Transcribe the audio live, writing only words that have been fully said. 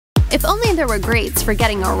If only there were grades for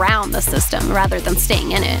getting around the system rather than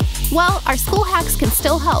staying in it. Well, our school hacks can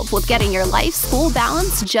still help with getting your life-school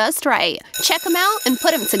balance just right. Check them out and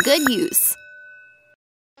put them to good use.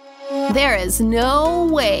 There is no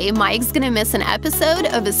way Mike's gonna miss an episode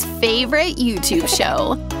of his favorite YouTube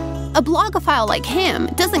show. A blogophile like him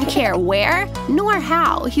doesn't care where nor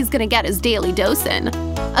how he's gonna get his daily dose in,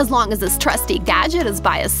 as long as his trusty gadget is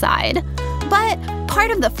by his side. But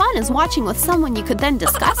part of the fun is watching with someone you could then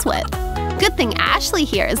discuss with. Good thing Ashley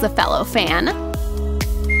here is a fellow fan.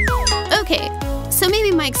 Okay, so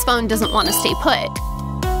maybe Mike's phone doesn't want to stay put.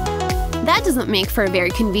 That doesn't make for a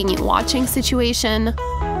very convenient watching situation.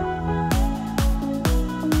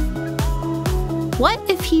 What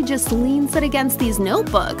if he just leans it against these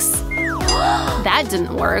notebooks? That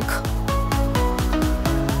didn't work.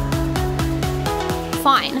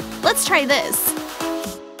 Fine, let's try this.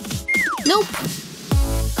 Nope.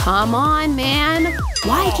 Come on, man.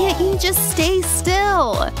 Why can't you just stay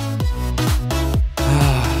still?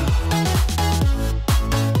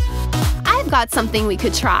 I've got something we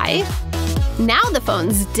could try. Now the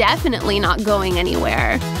phone's definitely not going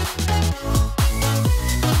anywhere.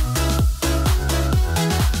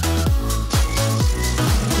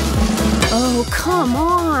 Oh, come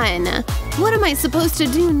on! What am I supposed to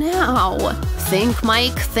do now? Think,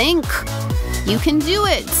 Mike, think! You can do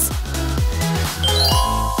it!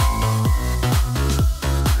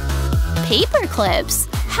 Paper clips?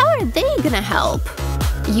 How are they gonna help?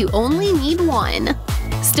 You only need one.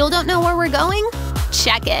 Still don't know where we're going?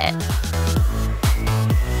 Check it!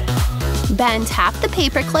 Bend half the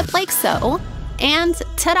paper clip like so, and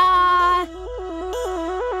ta-da!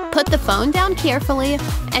 Put the phone down carefully,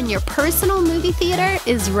 and your personal movie theater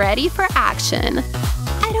is ready for action.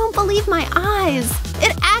 I don't believe my eyes!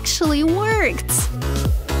 It actually worked!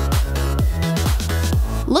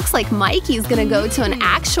 Looks like Mikey's gonna go to an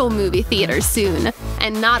actual movie theater soon,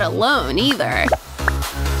 and not alone either.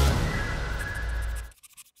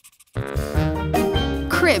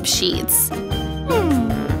 Crib sheets.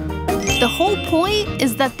 The whole point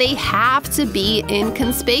is that they have to be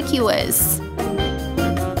inconspicuous.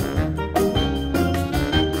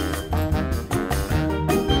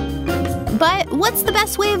 But what's the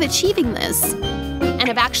best way of achieving this? And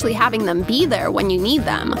of actually having them be there when you need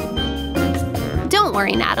them? Don't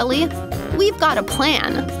worry, Natalie. We've got a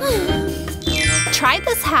plan. Try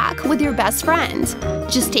this hack with your best friend.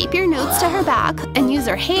 Just tape your notes to her back and use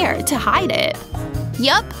her hair to hide it.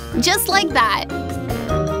 Yup, just like that.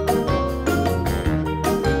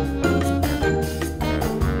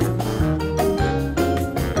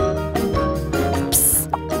 Psst.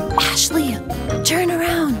 Ashley, turn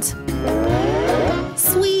around.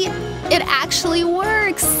 Sweet, it actually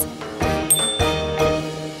works.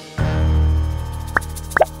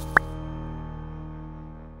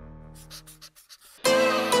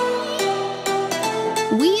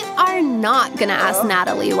 We are not gonna ask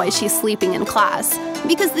Natalie why she's sleeping in class,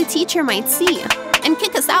 because the teacher might see and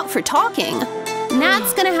kick us out for talking.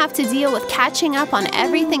 Nat's gonna have to deal with catching up on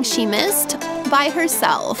everything she missed by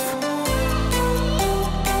herself.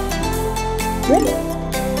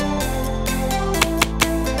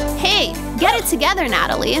 Hey, get it together,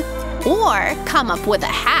 Natalie. Or come up with a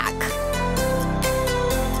hack.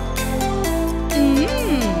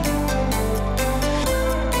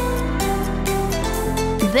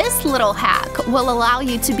 This little hack will allow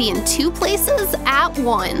you to be in two places at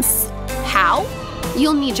once. How?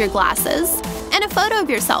 You'll need your glasses and a photo of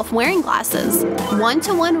yourself wearing glasses.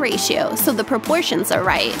 1-to-1 ratio, so the proportions are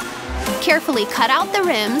right. Carefully cut out the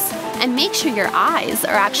rims and make sure your eyes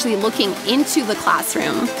are actually looking into the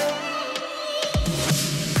classroom.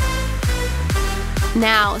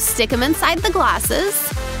 Now stick them inside the glasses.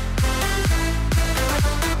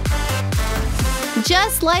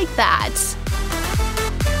 Just like that.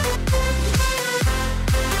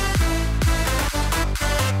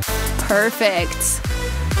 Perfect.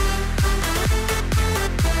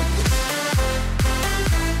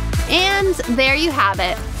 And there you have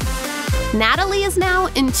it. Natalie is now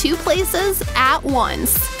in two places at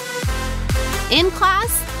once. In class,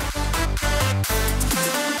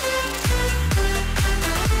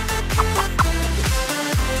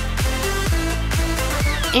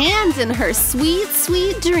 and in her sweet,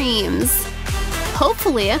 sweet dreams.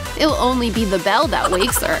 Hopefully, it'll only be the bell that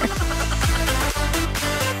wakes her.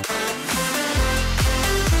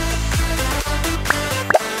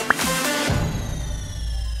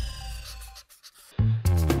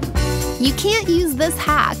 You can't use this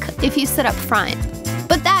hack if you sit up front,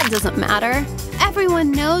 but that doesn't matter.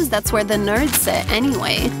 Everyone knows that's where the nerds sit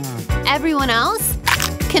anyway. Everyone else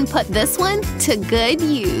can put this one to good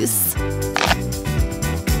use.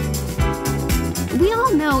 We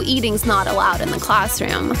all know eating's not allowed in the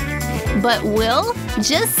classroom. But we'll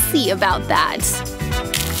just see about that.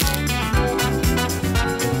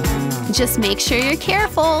 Just make sure you're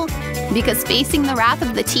careful, because facing the wrath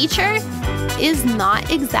of the teacher is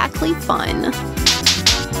not exactly fun.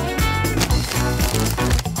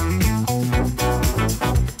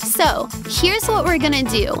 So, here's what we're gonna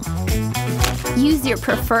do. Use your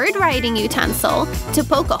preferred writing utensil to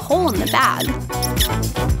poke a hole in the bag.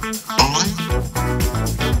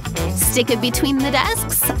 Stick it between the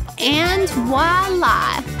desks, and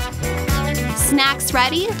voila! Snacks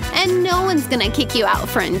ready, and no one's gonna kick you out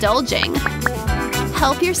for indulging.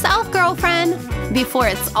 Help yourself, girlfriend, before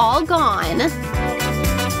it's all gone.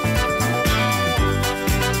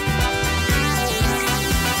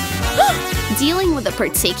 Dealing with a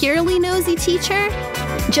particularly nosy teacher?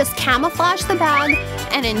 Just camouflage the bag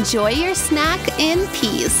and enjoy your snack in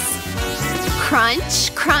peace.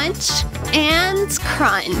 Crunch, crunch, and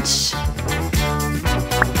crunch.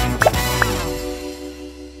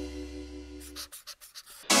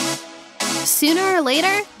 Sooner or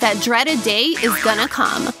later, that dreaded day is gonna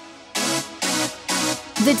come.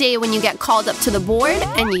 The day when you get called up to the board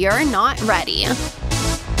and you're not ready.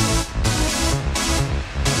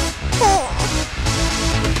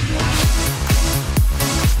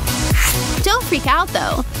 Don't freak out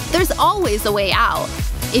though, there's always a way out.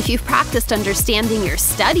 If you've practiced understanding your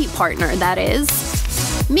study partner, that is.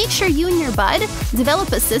 Make sure you and your bud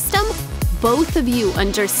develop a system both of you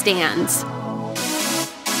understand.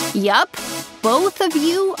 Yup, both of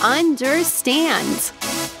you understand.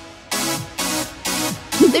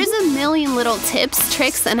 There's a million little tips,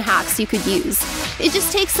 tricks, and hacks you could use. It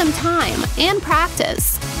just takes some time and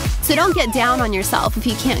practice. So don't get down on yourself if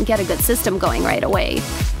you can't get a good system going right away.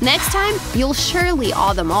 Next time, you'll surely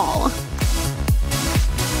awe them all.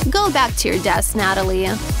 Go back to your desk, Natalie.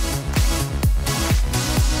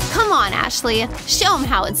 Come on, Ashley. Show them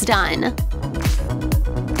how it's done.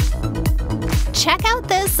 Check out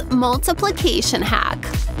this multiplication hack.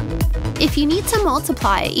 If you need to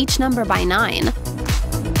multiply each number by 9,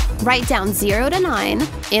 write down 0 to 9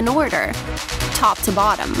 in order, top to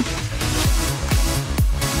bottom.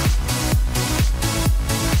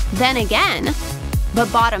 Then again,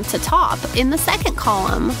 but bottom to top in the second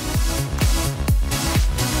column.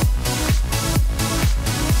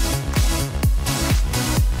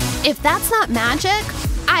 If that's not magic,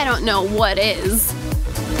 I don't know what is.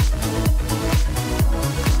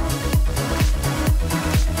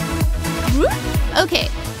 Okay,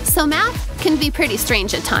 so math can be pretty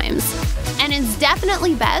strange at times, and it's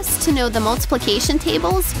definitely best to know the multiplication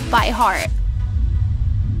tables by heart.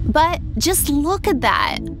 But just look at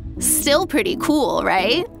that. Still pretty cool,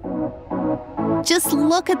 right? Just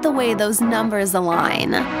look at the way those numbers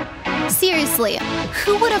align. Seriously,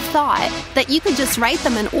 who would have thought that you could just write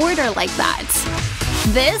them in order like that?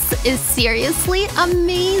 This is seriously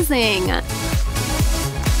amazing!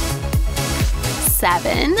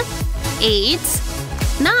 7, 8,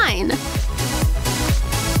 9.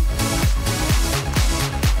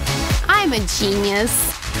 I'm a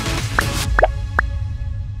genius.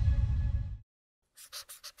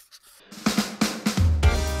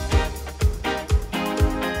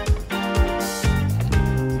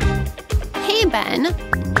 Hey, Ben.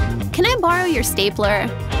 Can I borrow your stapler?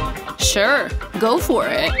 Sure, go for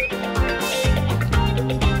it.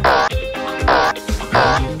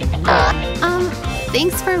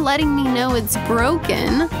 Thanks for letting me know it's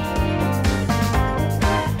broken.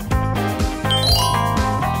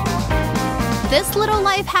 This little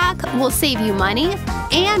life hack will save you money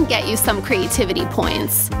and get you some creativity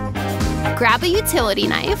points. Grab a utility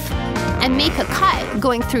knife and make a cut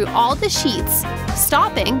going through all the sheets,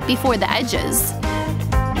 stopping before the edges.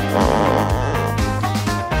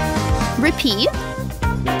 Repeat.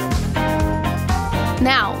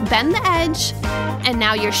 Now bend the edge, and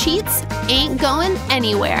now your sheets ain't going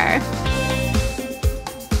anywhere.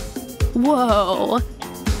 Whoa.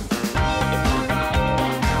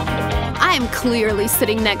 I'm clearly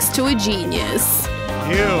sitting next to a genius.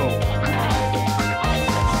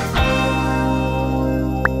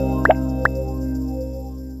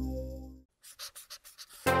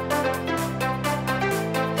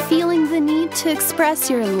 Feeling the need to express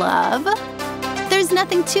your love? There's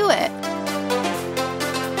nothing to it.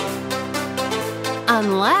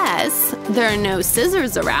 Unless there are no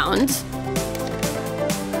scissors around.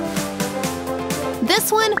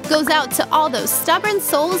 This one goes out to all those stubborn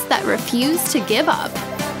souls that refuse to give up.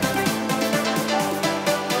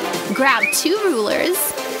 Grab 2 rulers.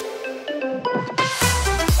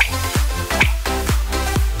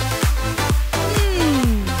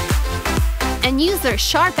 And and use their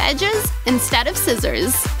sharp edges instead of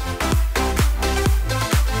scissors.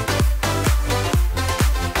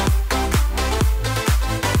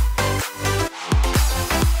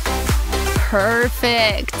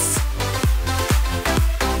 Perfect!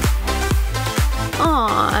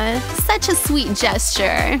 Aw, such a sweet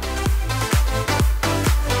gesture.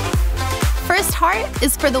 First heart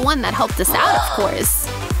is for the one that helped us out, of course.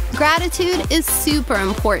 Gratitude is super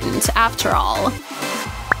important, after all.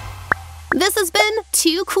 This has been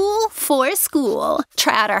Too Cool for School.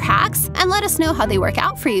 Try out our hacks and let us know how they work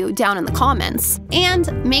out for you down in the comments.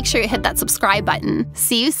 And make sure you hit that subscribe button.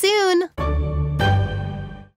 See you soon!